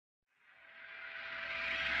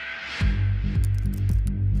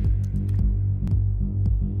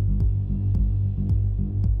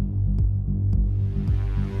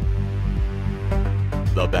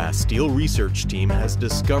Bastille research team has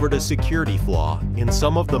discovered a security flaw in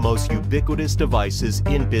some of the most ubiquitous devices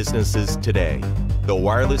in businesses today, the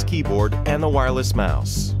wireless keyboard and the wireless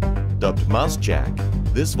mouse. Dubbed Mouse Jack,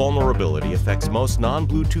 this vulnerability affects most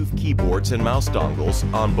non-Bluetooth keyboards and mouse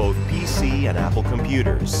dongles on both PC and Apple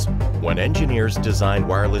computers. When engineers designed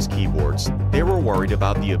wireless keyboards, they were worried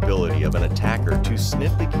about the ability of an attacker to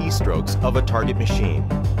sniff the keystrokes of a target machine.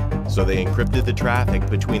 So they encrypted the traffic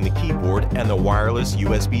between the keyboard and the wireless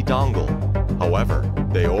USB dongle. However,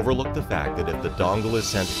 they overlooked the fact that if the dongle is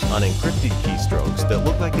sent unencrypted keystrokes that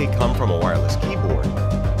look like they come from a wireless keyboard,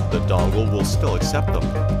 the dongle will still accept them.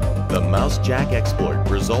 The Mouse Jack exploit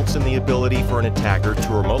results in the ability for an attacker to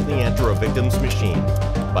remotely enter a victim's machine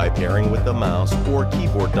by pairing with the mouse or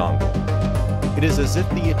keyboard dongle. It is as if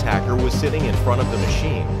the attacker was sitting in front of the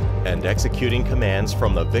machine and executing commands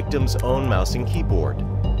from the victim's own mouse and keyboard.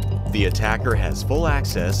 The attacker has full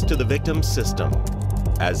access to the victim's system.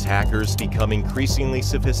 As hackers become increasingly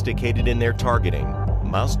sophisticated in their targeting,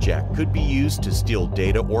 Mouse Jack could be used to steal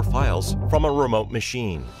data or files from a remote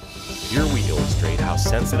machine. Here we illustrate how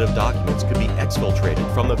sensitive documents could be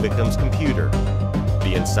exfiltrated from the victim's computer.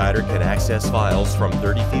 The insider can access files from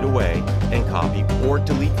 30 feet away and copy or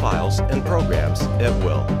delete files and programs at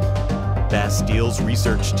will. Bastille's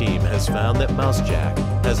research team has found that Mouse Jack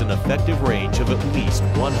has an effective range of at least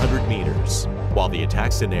 100 meters. While the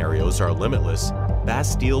attack scenarios are limitless,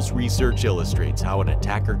 Bastille's research illustrates how an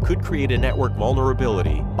attacker could create a network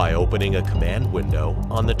vulnerability by opening a command window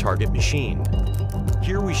on the target machine.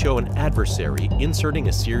 Here we show an adversary inserting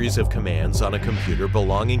a series of commands on a computer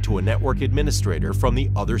belonging to a network administrator from the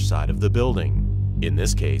other side of the building. In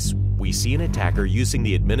this case, we see an attacker using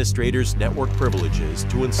the administrator's network privileges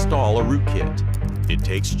to install a rootkit. It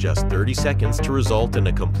takes just 30 seconds to result in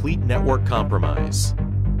a complete network compromise.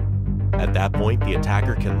 At that point, the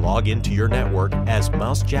attacker can log into your network as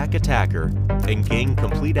Mouse Jack attacker and gain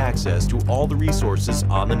complete access to all the resources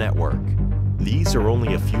on the network. These are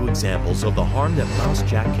only a few examples of the harm that Mouse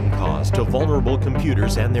Jack can cause to vulnerable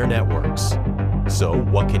computers and their networks. So,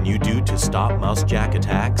 what can you do to stop Mouse Jack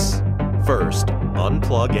attacks? First,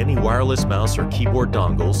 unplug any wireless mouse or keyboard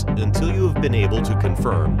dongles until you have been able to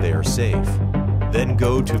confirm they are safe. Then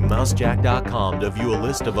go to mousejack.com to view a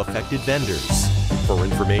list of affected vendors. For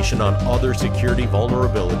information on other security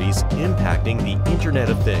vulnerabilities impacting the Internet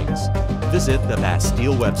of Things, visit the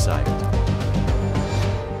Bastille website.